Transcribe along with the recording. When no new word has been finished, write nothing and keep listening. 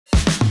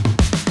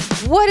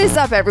What is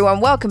up, everyone?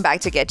 Welcome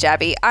back to Get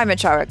Jabby. I'm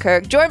Achara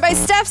Kirk, joined by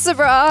Steph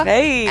Sabra.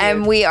 Hey.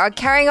 And we are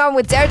carrying on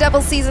with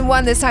Daredevil Season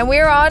 1. This time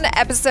we're on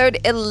episode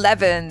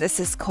 11. This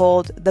is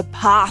called The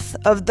Path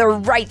of the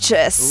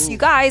Righteous. Ooh. You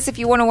guys, if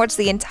you want to watch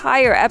the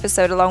entire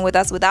episode along with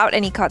us without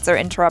any cuts or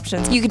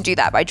interruptions, you can do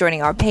that by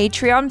joining our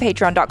Patreon,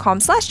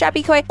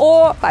 patreon.com/JabbyKoi,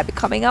 or by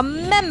becoming a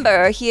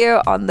member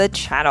here on the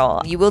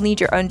channel. You will need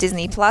your own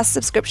Disney Plus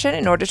subscription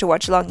in order to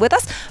watch along with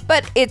us,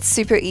 but it's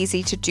super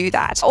easy to do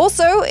that.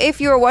 Also, if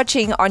you're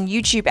watching on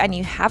YouTube and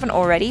you haven't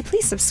already,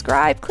 please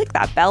subscribe, click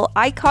that bell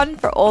icon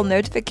for all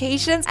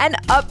notifications, and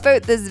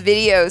upvote this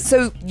video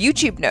so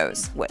YouTube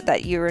knows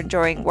that you're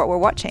enjoying what we're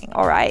watching.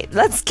 All right,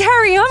 let's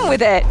carry on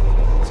with it.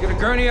 Let's get a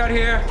gurney out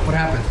here. What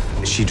happened?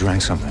 She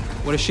drank something.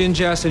 What did she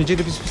ingest? Any to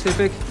be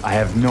specific? I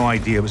have no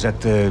idea. It was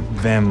at the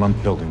Van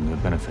Lunt building, the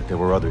benefit. There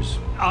were others.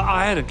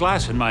 I had a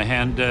glass in my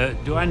hand.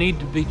 Do I need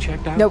to be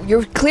checked out? No,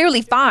 you're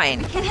clearly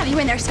fine. Can't have you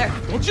in there, sir.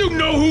 Don't you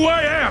know who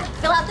I am?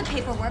 Fill out the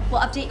paperwork. We'll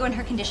update you on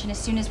her condition as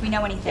soon as we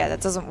know anything. Yeah, that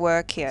doesn't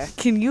work here.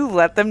 Can you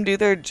let them do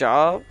their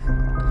job?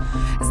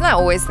 Isn't that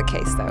always the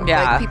case, though?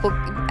 Yeah. Like, people,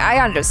 I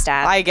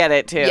understand. I get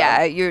it, too.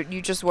 Yeah,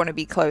 you just want to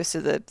be close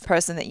to the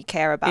person that you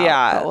care about.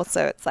 Yeah. But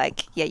also, it's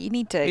like, yeah, you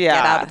need to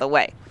get out of the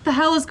way. What the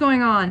hell is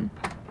going on?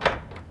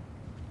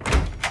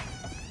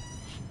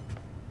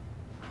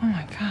 Oh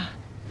my god.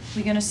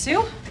 We gonna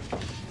sue?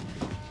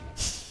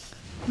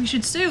 We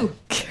should sue.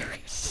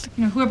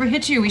 You know, whoever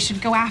hit you, we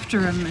should go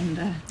after him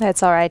and,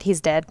 That's all right. He's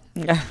dead.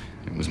 Yeah.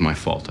 It was my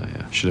fault.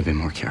 I should have been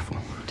more careful.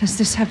 Does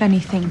this have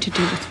anything to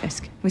do with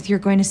Fisk? With your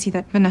going to see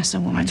that Vanessa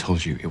woman? I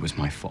told you it was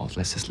my fault.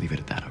 Let's just leave it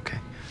at that, okay?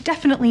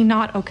 Definitely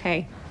not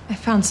okay. I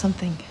found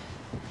something.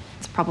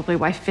 It's probably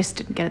why Fisk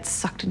didn't get it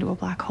sucked into a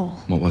black hole.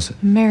 What was it?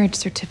 A marriage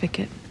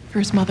certificate for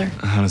his mother.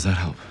 How does that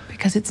help?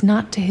 Because it's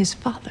not to his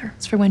father.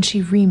 It's for when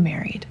she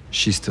remarried.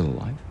 She's still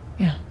alive?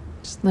 Yeah.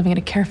 Just living at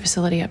a care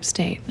facility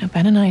upstate. Now,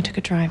 Ben and I took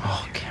a drive.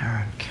 Oh,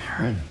 Karen.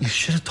 You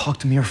should have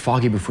talked to me or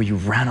Foggy before you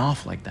ran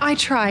off like that. I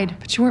tried,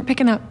 but you weren't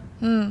picking up.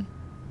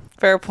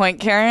 Fair point,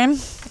 Karen.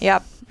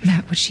 Yep.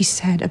 Matt, what she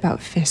said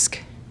about Fisk.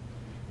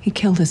 He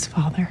killed his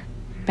father,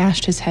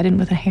 bashed his head in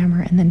with a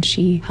hammer, and then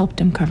she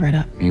helped him cover it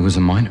up. He was a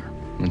minor.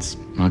 It's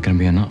not gonna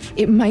be enough.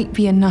 It might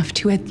be enough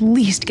to at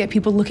least get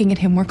people looking at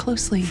him more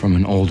closely. From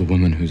an old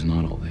woman who's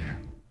not all there.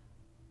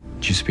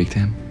 Did you speak to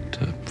him?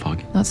 To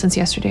Foggy? Not since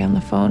yesterday on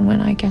the phone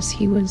when I guess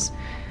he was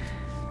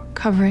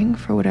covering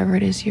for whatever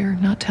it is you're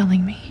not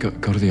telling me. Go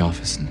to the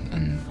office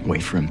and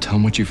wait for him. Tell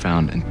him what you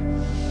found and...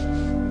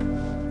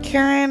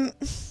 Karen.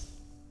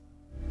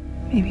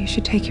 Maybe you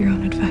should take your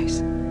own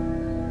advice.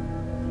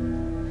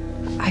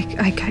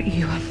 I cut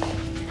you.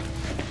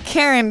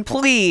 Karen,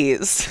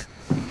 please.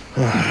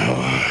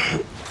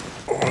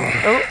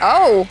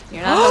 Oh.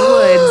 You're not in the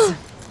woods.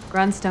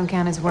 Grunts don't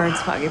count as words,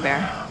 Foggy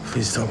Bear.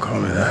 Please don't call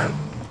me that.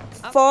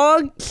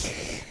 Fog.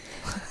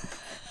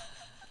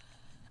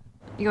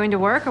 You going to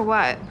work or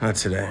what? Not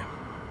today.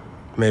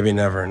 Maybe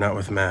never, not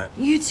with Matt.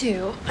 You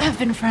two have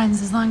been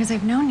friends as long as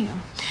I've known you.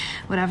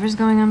 Whatever's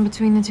going on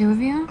between the two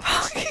of you,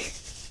 I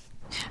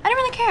don't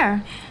really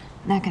care.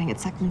 Not gonna get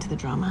sucked into the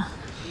drama.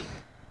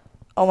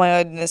 Oh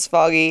my goodness,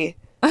 Foggy.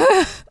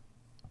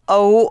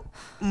 Oh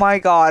my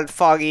god,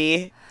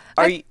 Foggy.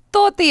 I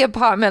thought the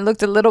apartment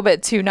looked a little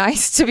bit too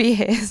nice to be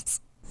his.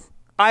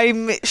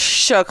 I'm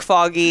shook,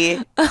 Foggy.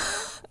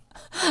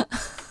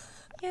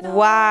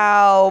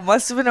 Wow,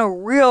 must have been a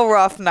real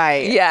rough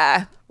night.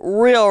 Yeah.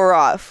 Real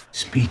rough.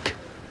 Speak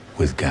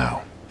with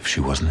Gao. If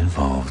she wasn't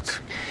involved,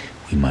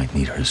 we might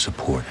need her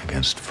support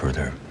against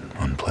further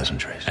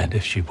unpleasantries. And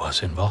if she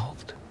was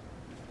involved?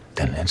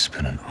 Then it's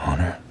been an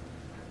honor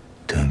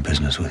doing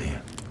business with you.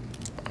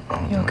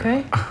 You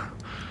okay?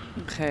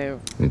 Okay,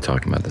 You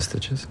talking about the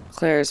stitches?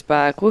 Claire's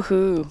back.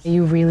 Woohoo.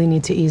 You really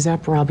need to ease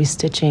up or I'll be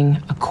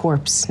stitching a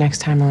corpse next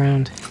time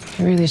around.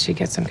 I really should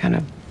get some kind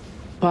of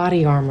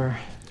body armor.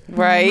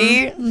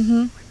 Right?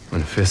 Mm-hmm.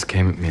 When Fisk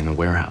came at me in the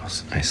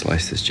warehouse, I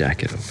sliced his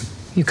jacket open.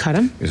 You cut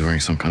him? He was wearing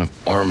some kind of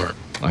armor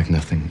like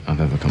nothing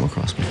I've ever come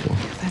across before.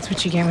 That's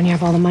what you get when you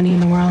have all the money in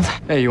the world.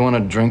 Hey, you want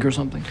a drink or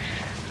something?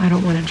 I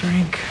don't want to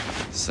drink.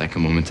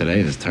 Second woman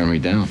today that's turned me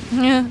down.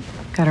 Yeah.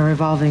 Got a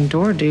revolving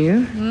door, do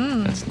you?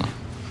 That's not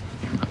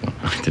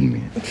I didn't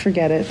mean it.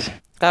 Forget it.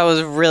 That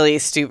was really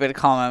stupid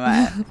comment,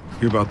 Matt.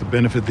 Hear about the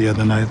benefit the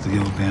other night at the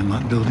old Van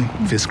Lunt building?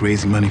 Fisk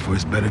raising money for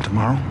his better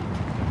tomorrow?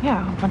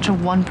 Yeah, a bunch of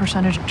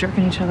 1%ers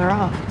jerking each other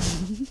off.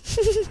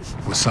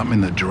 With something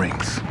in the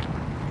drinks.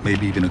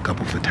 Maybe even a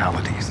couple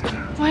fatalities.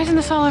 Why isn't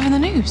this all over the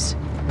news?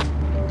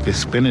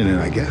 Fisk spinning it,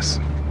 I guess.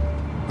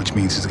 Which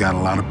means he's got a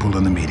lot of pull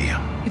in the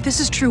media. If this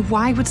is true,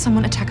 why would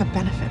someone attack a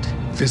benefit?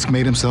 Fisk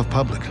made himself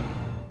public.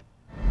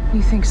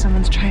 You think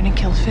someone's trying to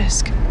kill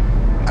Fisk?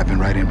 I've been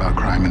writing about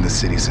crime in the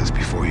city since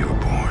before you were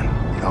born.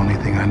 The only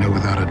thing I know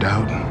without a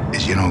doubt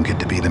is you don't get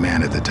to be the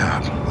man at the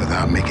top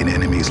without making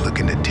enemies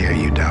looking to tear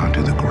you down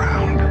to the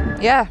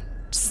ground. Yeah.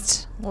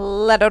 Just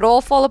let it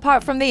all fall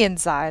apart from the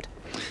inside.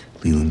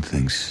 Leland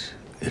thinks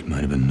it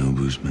might have been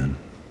Nobu's men.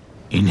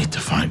 You need to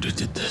find who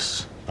did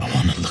this. I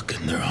want to look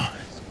in their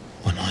eyes.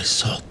 When I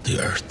salt the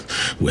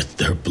earth with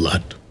their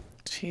blood.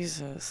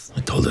 Jesus. I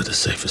told her the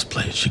safest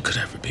place she could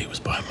ever be was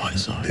by my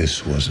side.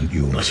 This wasn't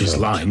your Well, she's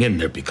fault. lying in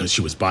there because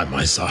she was by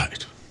my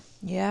side.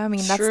 Yeah, I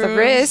mean, that's True. the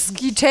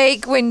risk you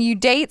take when you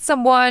date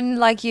someone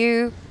like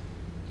you.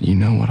 You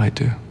know what I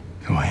do.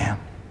 Who I am.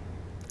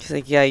 He's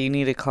like, yeah, you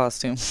need a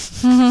costume.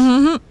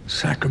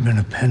 Sacrament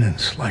of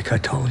penance, like I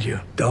told you.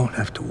 Don't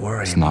have to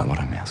worry. It's not what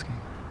I'm asking.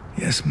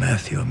 Yes,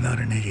 Matthew, I'm not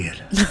an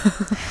idiot.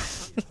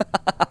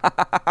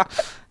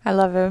 I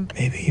love him.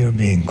 Maybe you're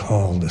being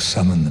called to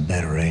summon the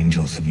better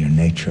angels of your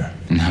nature.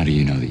 And how do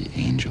you know the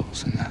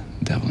angels and the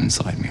devil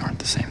inside me aren't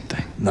the same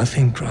thing?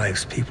 Nothing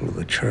drives people to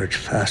the church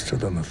faster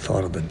than the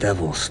thought of the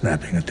devil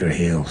snapping at their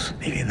heels.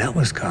 Maybe that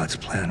was God's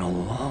plan all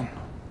along.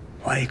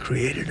 Why he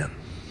created him.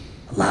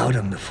 Allowed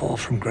him to fall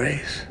from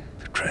grace,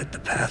 to tread the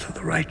path of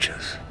the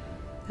righteous.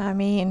 I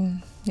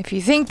mean, if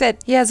you think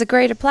that he has a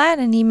greater plan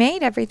and he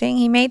made everything,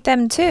 he made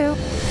them too.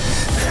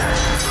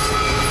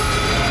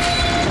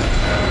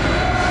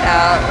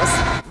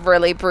 That was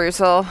really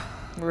brutal.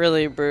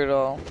 Really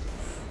brutal.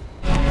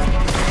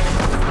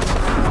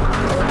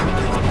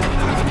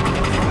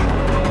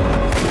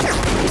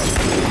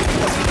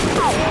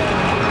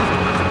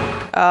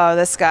 Oh,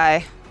 this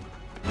guy.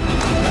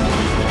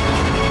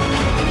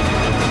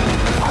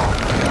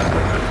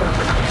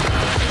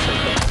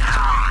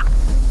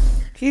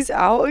 He's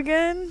out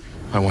again?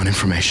 I want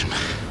information.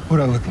 What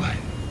I look like?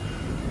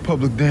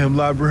 Public damn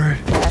library?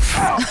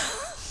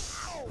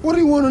 What do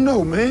you want to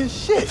know, man?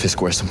 Shit.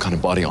 Fisk wears some kind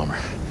of body armor.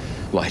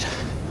 Light.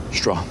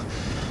 Strong.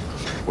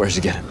 Where's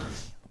he get it?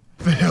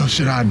 The hell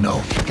should I know?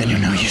 Then you're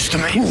no use to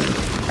me.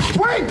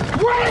 Wait!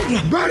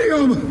 Body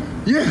armor!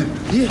 Yeah.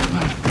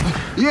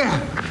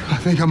 I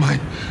think I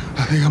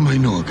might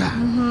know a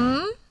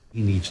guy.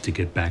 He needs to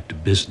get back to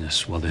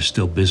business while there's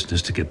still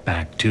business to get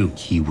back to.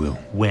 He will.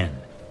 When?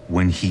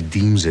 When he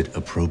deems it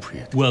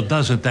appropriate. Well,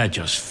 doesn't that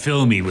just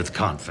fill me with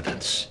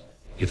confidence?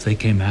 If they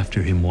came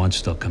after him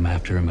once, they'll come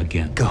after him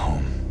again. Go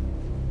home.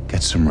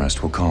 Get some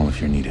rest. We'll call if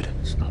you're needed.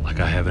 It's not like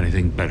I have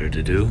anything better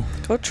to do.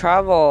 Go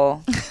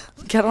travel.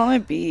 Get on a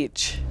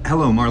beach.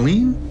 Hello,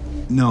 Marlene?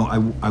 No,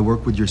 I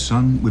work with your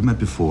son. We've met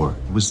before.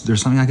 Was there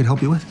something I could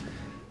help you with?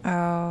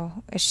 Oh,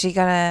 is she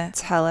gonna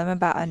tell him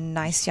about a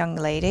nice young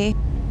lady?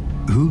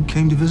 Who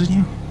came to visit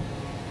you?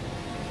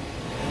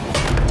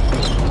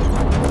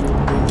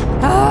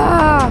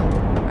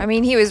 I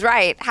mean, he was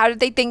right. How did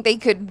they think they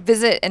could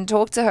visit and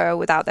talk to her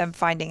without them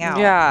finding out?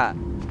 Yeah.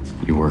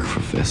 You work for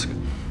Fisk.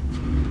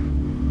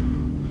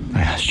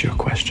 I asked you a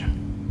question.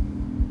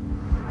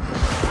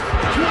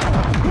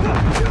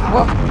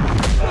 Whoa.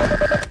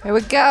 Here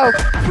we go.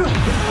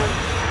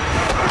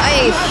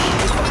 Ay.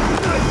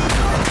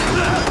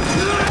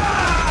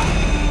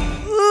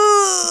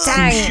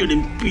 Dang. You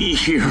shouldn't be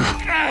here.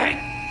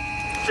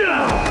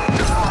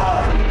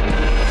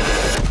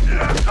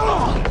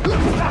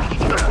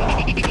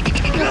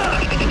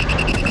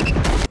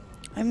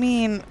 I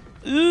mean,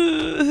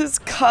 his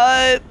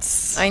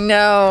cuts. I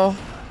know.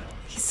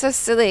 He's so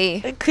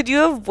silly. Could you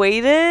have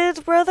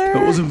waited, brother?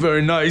 That wasn't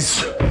very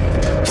nice.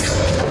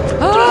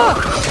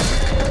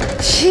 Oh,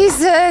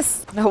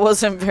 Jesus. That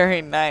wasn't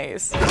very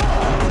nice.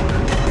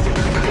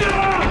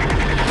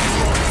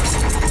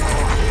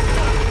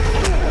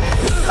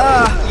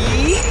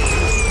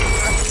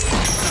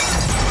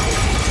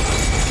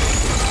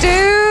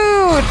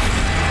 Dude.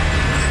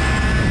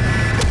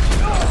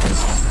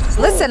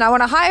 Listen, I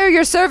want to hire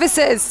your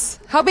services.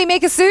 Help me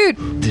make a suit.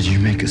 Did you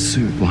make a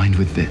suit lined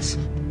with this?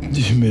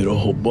 You made a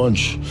whole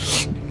bunch.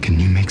 Can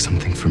you make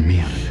something for me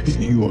out of it?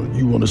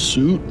 You want a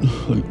suit?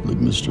 Like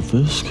Mr.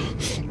 Fisk?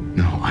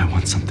 No, I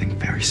want something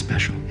very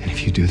special. And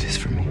if you do this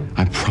for me,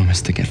 I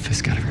promise to get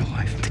Fisk out of your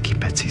life and to keep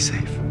Betsy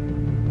safe.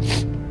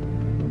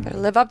 Better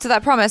live up to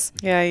that promise.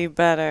 Yeah, you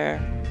better.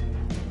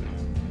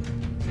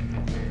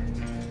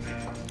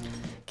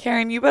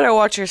 Karen, you better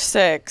watch your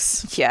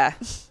six. Yeah.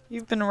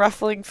 You've been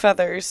ruffling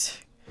feathers.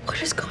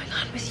 What is going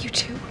on with you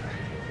two?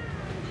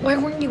 Why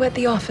weren't you at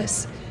the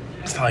office?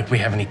 It's not like we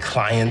have any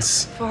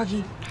clients.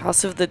 Foggy.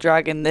 House of the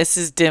Dragon, this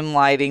is dim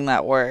lighting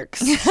that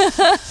works.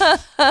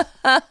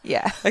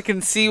 Yeah. I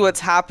can see what's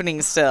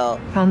happening still.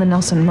 Found the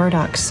Nelson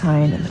Murdoch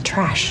sign in the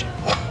trash.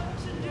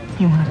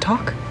 You want to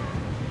talk?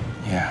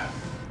 Yeah,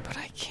 But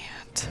I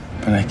can't.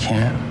 but I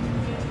can't.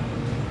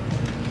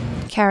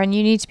 Karen,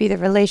 you need to be the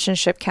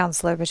relationship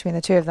counselor between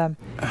the two of them.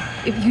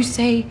 If you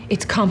say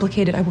it's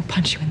complicated, I will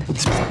punch you in the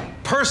face.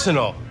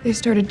 Personal. They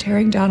started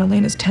tearing down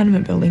Elena's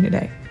tenement building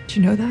today. Did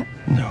you know that?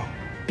 No.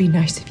 Be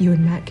nice if you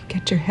and Matt could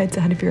get your heads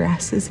out of your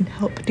asses and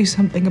help do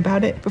something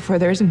about it before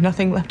there's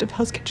nothing left of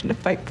Hell's Kitchen to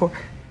fight for.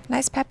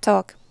 Nice pep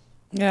talk.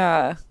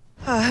 Yeah.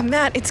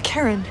 Matt, it's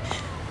Karen.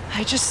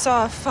 I just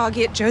saw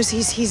Foggy at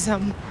Josie's. He's,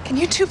 can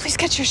you two please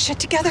get your shit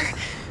together?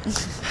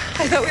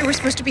 I thought we were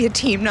supposed to be a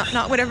team,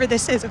 not whatever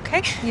this is,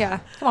 okay? Yeah.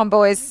 Come on,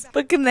 boys.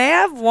 But can they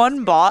have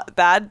one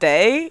bad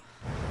day?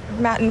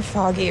 Matt and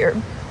Foggy are,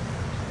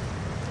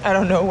 I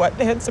don't know what,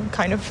 they had some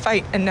kind of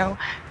fight, and now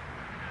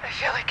I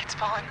feel like it's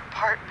falling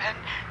apart, Ben.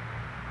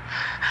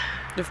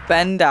 If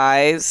Ben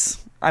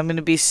dies, I'm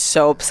gonna be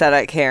so upset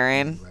at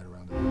Karen.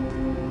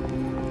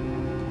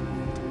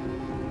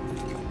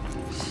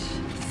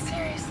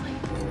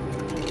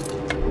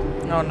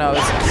 Oh no.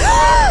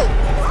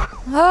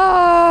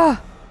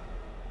 Ah.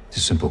 It's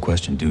a simple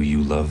question. Do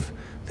you love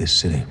this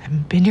city? I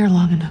haven't been here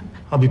long enough.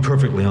 I'll be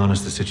perfectly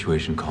honest. The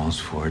situation calls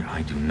for it.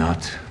 I do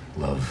not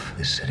love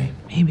this city.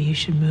 Maybe you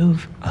should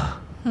move.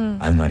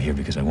 I'm not here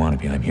because I want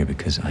to be. I'm here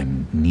because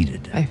I'm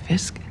needed. By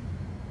Fisk?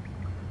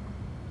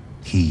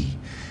 He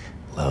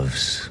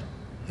loves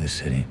this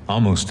city.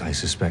 Almost, I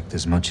suspect,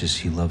 as much as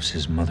he loves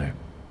his mother.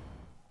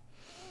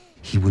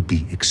 He would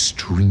be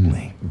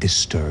extremely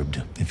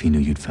disturbed if he knew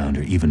you'd found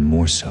her, even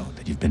more so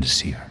that you've been to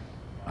see her.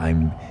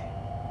 I'm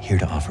here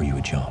to offer you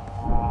a job.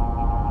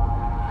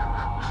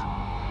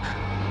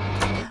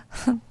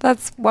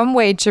 That's one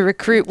way to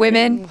recruit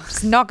women.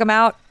 Just knock them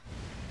out.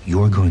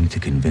 You're going to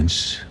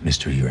convince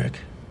Mr. Urich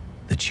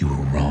that you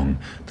were wrong,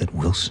 that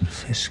Wilson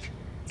Fisk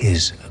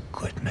is a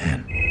good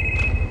man.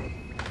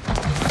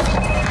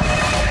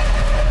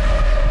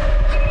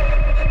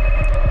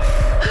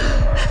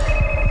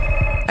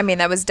 I mean,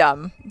 that was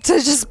dumb. To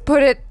just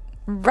put it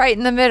right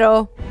in the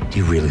middle. Do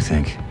you really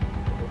think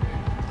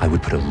I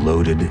would put a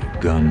loaded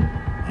gun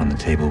on the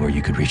table where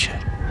you could reach it?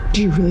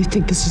 Do you really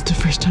think this is the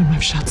first time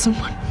I've shot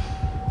someone?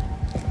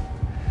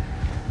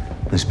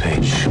 Miss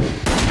Page.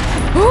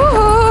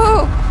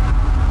 Ooh!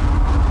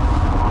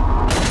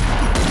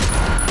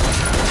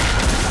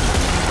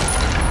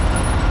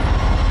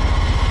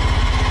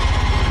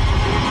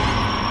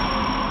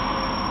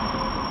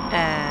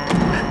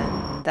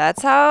 And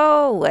that's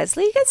how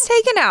Wesley gets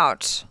taken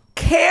out.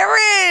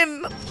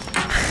 Karen!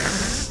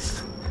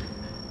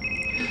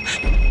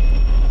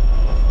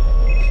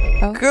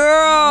 Oh.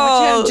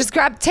 Girl! Just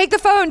take the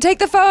phone, take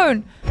the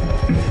phone.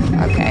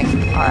 Okay,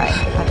 all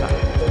right.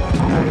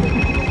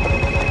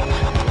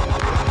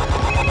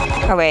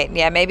 Oh wait,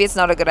 yeah, maybe it's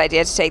not a good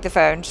idea to take the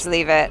phone. Just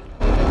leave it.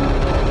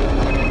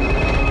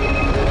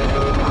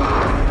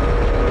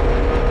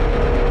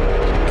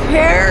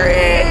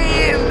 Karen!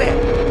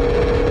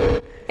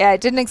 Yeah, I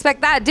didn't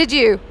expect that, did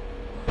you?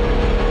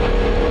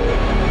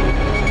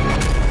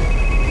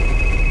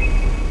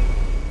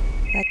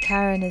 That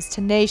Karen is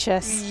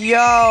tenacious.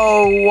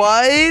 Yo,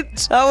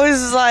 what? That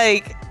was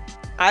like,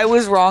 I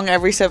was wrong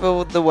every step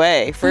of the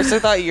way. First I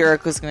thought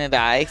Urich was gonna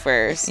die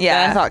first. Yeah.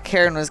 Then I thought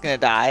Karen was gonna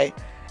die.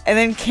 And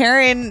then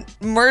Karen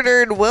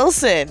murdered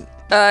Wilson.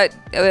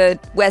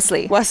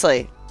 Wesley.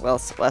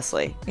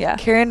 Wesley. Yeah.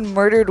 Karen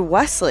murdered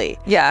Wesley.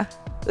 Yeah.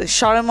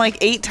 Shot him like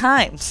 8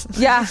 times.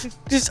 Yeah.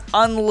 Just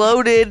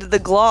unloaded the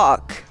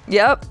Glock.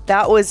 Yep.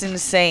 That was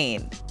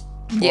insane.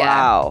 Yeah.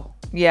 Wow.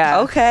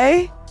 Yeah.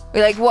 Okay.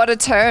 Like, what a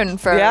turn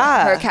for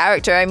her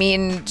character. I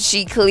mean,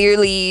 she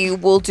clearly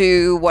will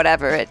do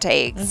whatever it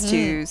takes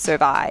to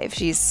survive.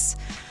 She's,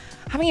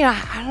 I mean, I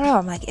don't know.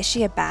 I'm like, is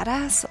she a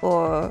badass?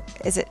 Or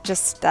is it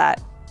just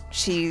that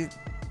she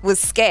was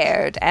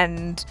scared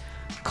and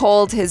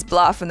called his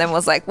bluff and then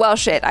was like, well,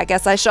 shit, I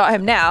guess I shot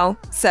him now.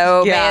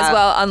 So may as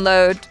well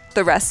unload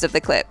the rest of the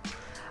clip.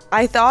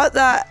 I thought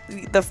that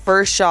the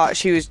first shot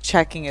she was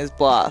checking his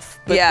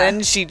bluff, but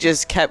then she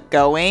just kept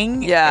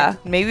going. Yeah.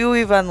 Maybe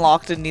we've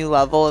unlocked a new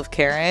level of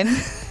Karen.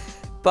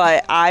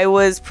 But I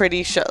was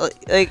pretty sure,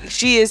 like,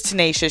 she is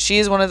tenacious. She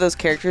is one of those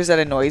characters that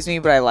annoys me,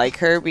 but I like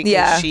her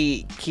because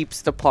she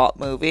keeps the plot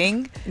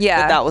moving.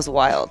 Yeah. But that was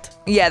wild.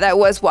 Yeah, that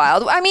was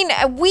wild. I mean,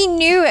 we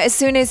knew as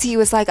soon as he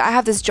was like, I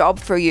have this job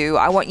for you.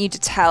 I want you to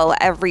tell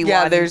everyone.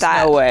 Yeah, there's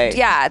no way.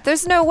 Yeah,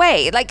 there's no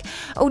way. Like,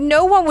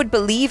 no one would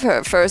believe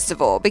her, first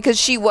of all, because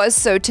she was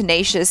so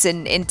tenacious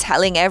in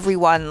telling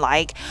everyone,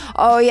 like,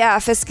 oh, yeah,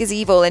 Fisk is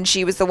evil. And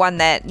she was the one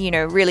that, you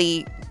know,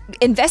 really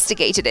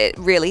investigated it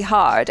really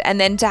hard, and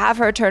then to have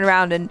her turn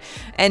around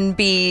and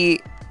be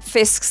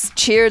Fisk's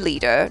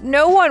cheerleader,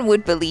 no one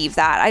would believe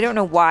that. I don't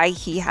know why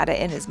he had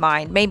it in his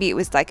mind. Maybe it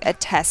was like a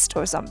test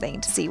or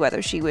something to see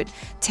whether she would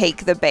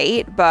take the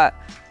bait, but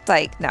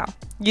like, no.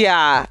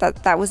 Yeah.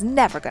 That was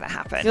never gonna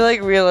happen. I feel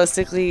like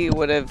realistically he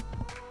would have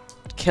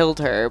killed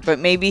her, but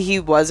maybe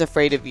he was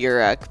afraid of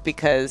Urich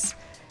because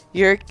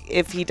Urich,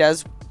 if he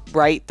does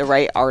write the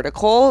right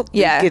article,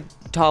 he could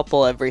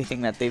topple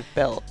everything that they've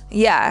built.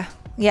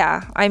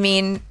 Yeah, I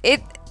mean,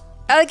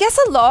 I guess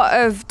a lot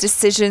of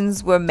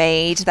decisions were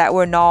made that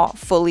were not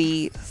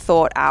fully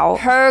thought out.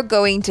 Her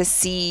going to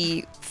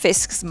see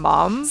Fisk's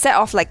mom set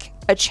off like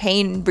a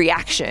chain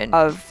reaction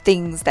of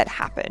things that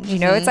happened. You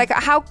know, it's like,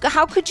 how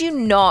could you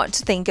not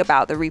think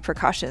about the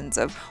repercussions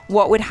of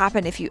what would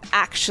happen if you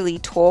actually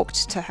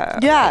talked to her?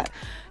 Yeah. Like,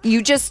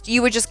 you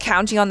were just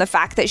counting on the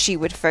fact that she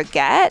would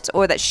forget,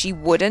 or that she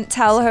wouldn't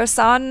tell her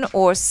son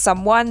or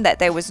someone that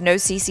there was no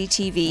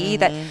CCTV,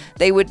 that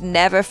they would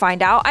never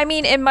find out. I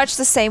mean, in much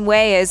the same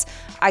way as,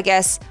 I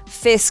guess,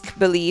 Fisk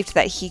believed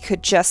that he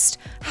could just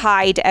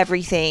hide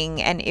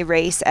everything and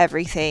erase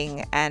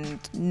everything and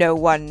no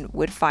one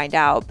would find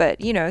out. But,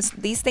 you know,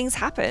 these things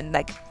happen.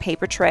 Like,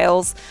 paper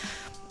trails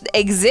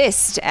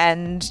exist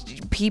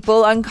and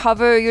people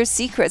uncover your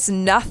secrets.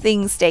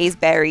 Nothing stays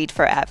buried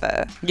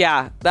forever.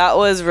 Yeah, that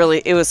was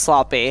really, it was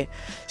sloppy.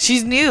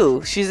 She's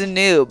new. She's a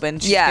noob and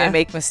she's gonna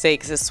make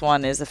mistakes. This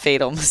one is a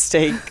fatal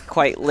mistake,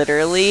 quite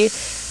literally.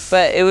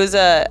 But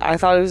I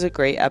thought it was a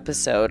great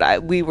episode.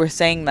 We were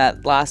saying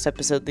that last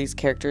episode, these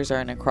characters are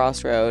in a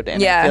crossroad,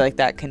 and I feel like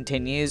that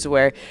continues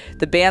where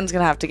the band's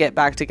gonna have to get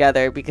back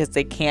together because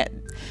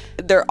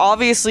they're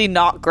obviously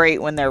not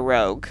great when they're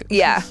rogue.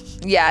 Yeah,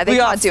 they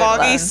can't do it alone.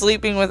 Foggy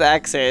sleeping with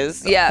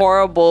exes. Yeah,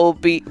 horrible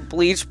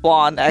bleach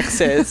blonde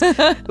exes.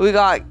 We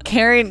got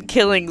Karen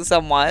killing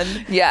someone.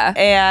 Yeah,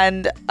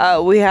 and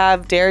we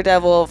have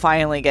Daredevil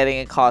finally getting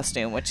a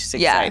costume, which is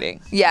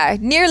exciting. Yeah,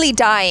 nearly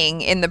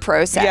dying in the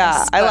process.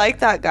 Yeah, I like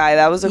that guy.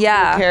 That was a cool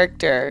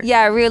character.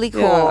 Yeah, really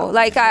cool. Yeah,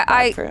 like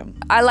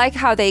I like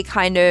how they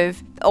kind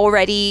of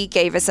already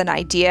gave us an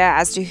idea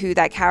as to who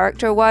that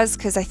character was,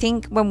 because I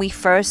think when we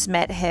first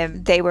met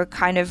him, they were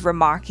kind of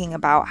remarking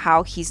about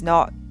how he's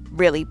not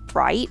really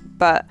bright,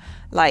 but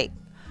like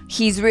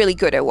he's really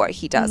good at what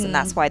he does, and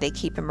that's why they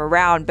keep him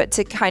around. But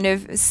to kind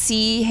of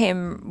see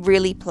him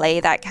really play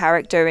that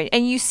character,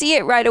 and you see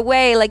it right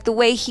away, like the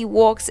way he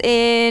walks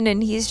in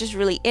and he's just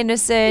really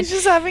innocent. He's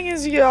just having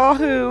his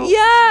Yahoo.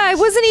 Yeah, it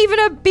wasn't even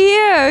a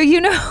beer, you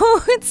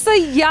know. It's a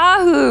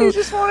Yahoo. He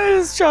just wanted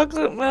his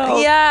chocolate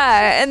milk.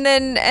 Yeah, and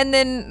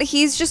then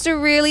he's just a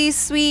really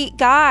sweet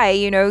guy,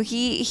 you know.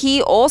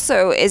 He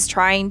also is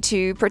trying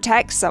to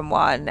protect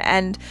someone,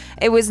 and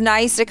it was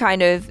nice to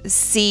kind of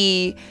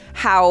see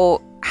how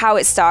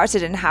it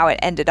started and how it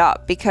ended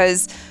up,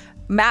 because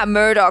Matt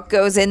Murdock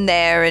goes in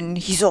there and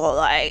he's all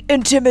like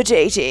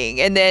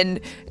intimidating and then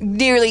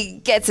nearly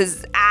gets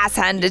his ass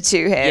handed to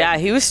him. Yeah,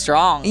 he was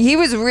strong. He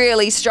was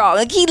really strong.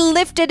 Like he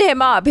lifted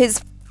him up. His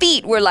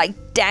feet were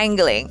like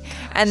dangling.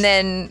 And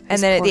then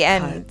at the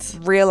end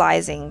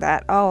realizing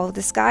that, oh,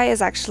 this guy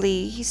is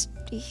actually he's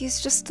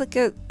just like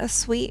a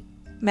sweet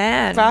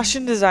man,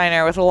 fashion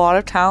designer with a lot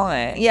of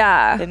talent.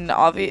 Yeah,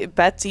 and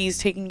Betsy's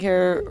taking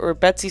care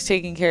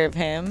of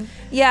him.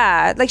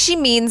 Yeah, like she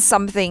means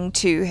something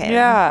to him.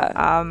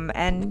 Yeah.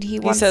 And he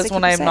says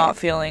when I'm not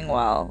feeling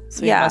well,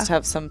 so he must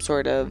have some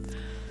sort of.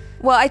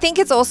 Well, I think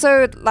it's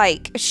also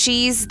like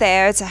she's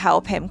there to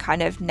help him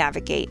kind of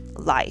navigate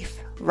life.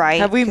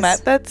 Right? Have we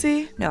met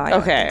Betsy? No, I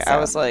don't think so. I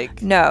was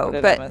like, no,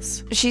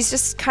 but she's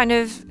just kind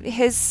of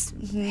his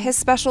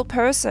special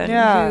person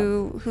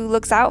who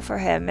looks out for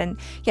him, and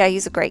yeah,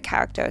 he's a great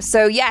character.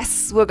 So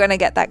yes, we're gonna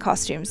get that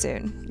costume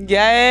soon.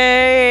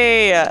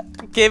 Yay!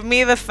 Give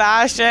me the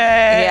fashion.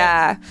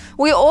 Yeah.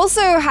 We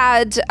also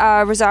had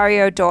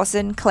Rosario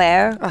Dawson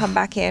Claire come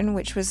back in,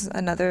 which was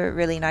another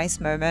really nice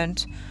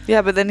moment.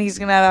 Yeah, but then he's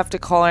gonna have to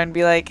call her and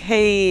be like,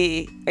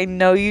 "Hey, I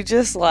know you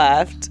just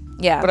left."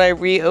 Yeah. But I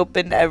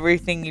reopened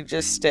everything you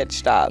just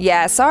stitched up.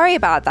 Yeah, sorry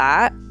about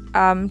that.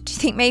 Do you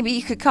think maybe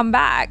you could come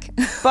back?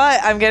 But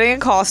I'm getting a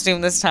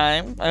costume this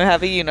time. I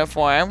have a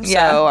uniform,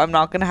 so I'm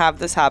not going to have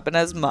this happen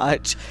as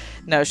much.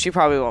 No, she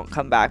probably won't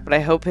come back, but I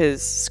hope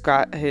his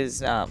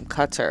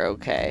cuts are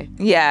okay.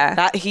 Yeah.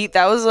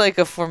 That was like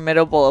a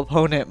formidable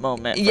opponent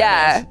moment for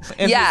him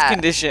in this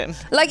condition.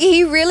 Like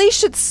he really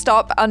should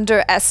stop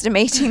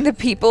underestimating the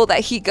people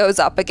that he goes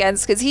up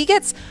against, because he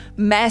gets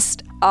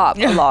messed up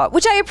a lot,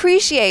 which I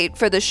appreciate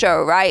for the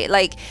show, right?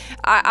 Like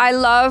I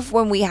love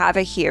when we have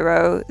a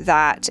hero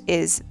that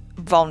is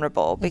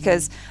vulnerable,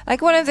 because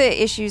like one of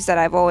the issues that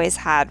I've always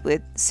had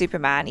with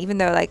Superman, even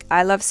though like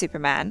I love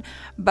Superman,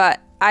 but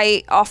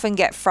I often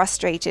get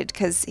frustrated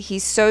because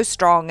he's so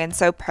strong and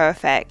so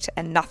perfect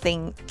and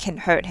nothing can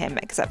hurt him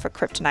except for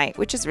kryptonite,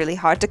 which is really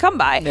hard to come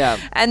by. Yeah.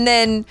 And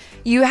then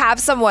you have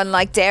someone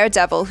like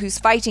Daredevil who's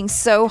fighting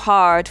so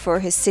hard for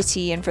his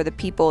city and for the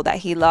people that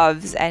he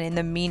loves, and in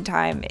the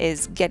meantime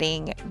is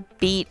getting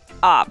beat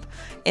up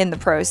in the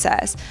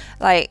process.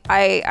 Like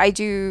I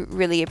do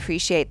really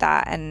appreciate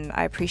that, and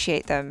I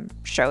appreciate them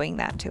showing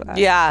that to us.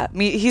 Yeah,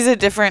 he's a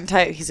different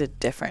type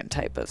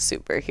of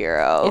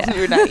superhero. Yeah.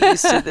 We're not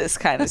used to this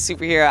kind of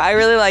superhero. I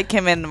really like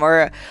him, and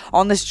we're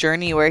on this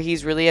journey where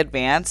he's really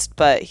advanced,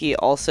 but he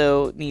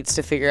also needs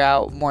to figure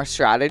out more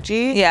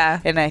strategy. Yeah.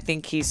 And I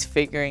think he's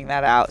figuring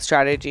that out.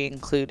 Strategy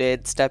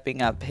included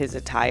stepping up his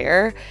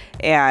attire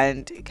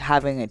and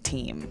having a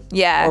team.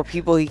 Yeah. Or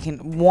people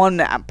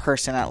one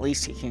person at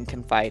least he can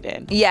confide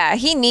in. Yeah,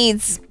 he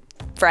needs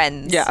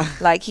friends. Yeah.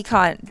 Like he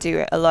can't do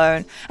it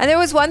alone. And there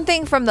was one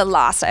thing from the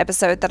last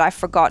episode that I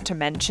forgot to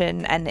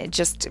mention, and it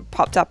just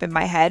popped up in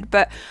my head,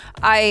 but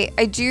I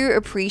do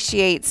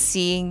appreciate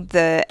seeing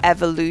the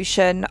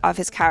evolution of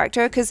his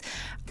character, because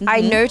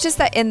I noticed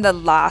that in the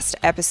last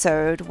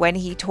episode, when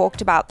he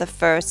talked about the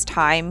first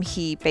time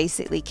he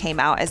basically came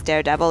out as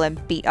Daredevil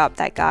and beat up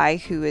that guy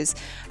who was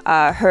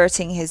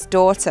hurting his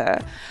daughter,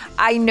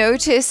 I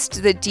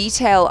noticed the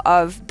detail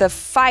of the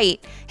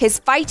fight, his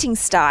fighting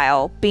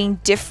style being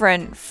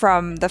different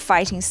from the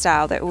fighting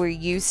style that we're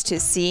used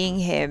to seeing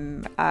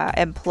him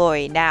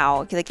employ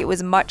now. Like it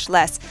was much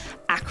less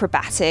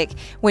acrobatic.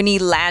 When he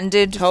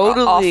landed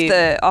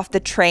off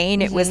the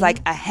train, it was like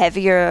a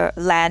heavier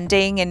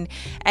landing,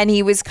 and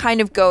he was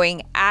kind of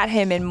going at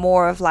him in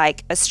more of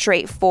like a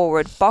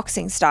straightforward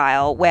boxing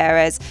style,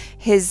 whereas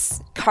his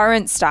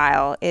current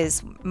style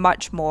is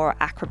much more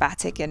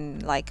acrobatic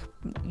and like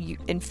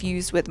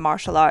infused with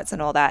martial arts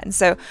and all that. And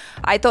so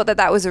I thought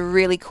that was a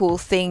really cool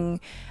thing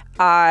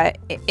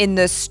in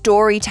the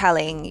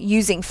storytelling,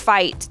 using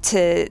fight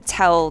to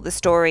tell the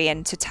story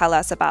and to tell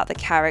us about the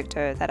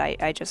character that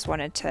I just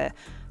wanted to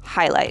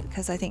highlight,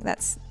 because I think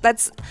that's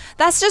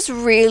just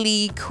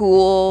really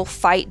cool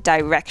fight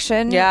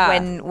direction.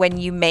 When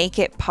you make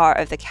it part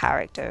of the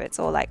character, it's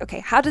all like,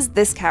 okay, how does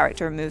this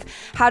character move,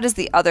 how does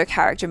the other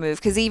character move?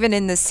 Because even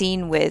in the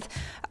scene with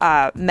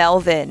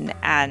Melvin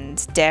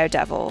and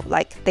Daredevil,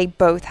 like they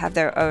both have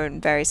their own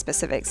very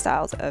specific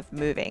styles of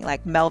moving.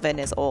 Like Melvin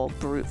is all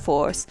brute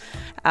force,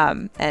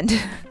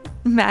 and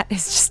Matt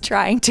is just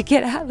trying to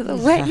get out of the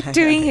way,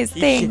 doing his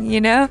thing,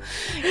 you know?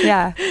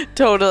 Yeah.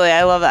 Totally.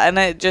 I love that. And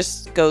it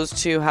just goes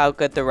to how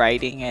good the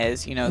writing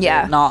is, you know,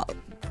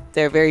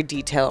 they're very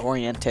detail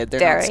oriented.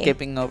 They're not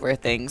skipping over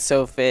things.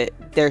 So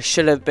there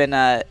should have been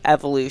a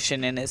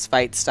evolution in his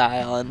fight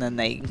style, and then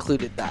they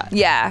included that.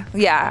 Yeah.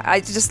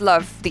 I just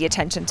love the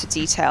attention to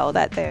detail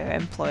that they're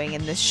employing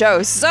in this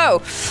show.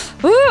 So,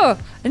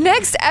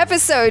 next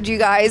episode, you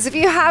guys, if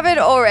you haven't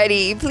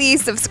already,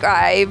 please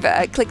subscribe,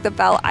 click the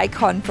bell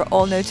icon for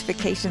all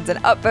notifications, and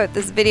upvote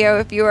this video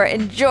if you are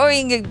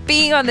enjoying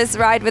being on this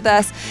ride with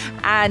us.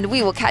 And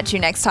we will catch you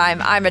next time.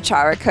 I'm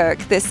Achara Cook.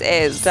 This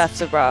is Steph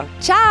Sabra.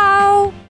 Ciao.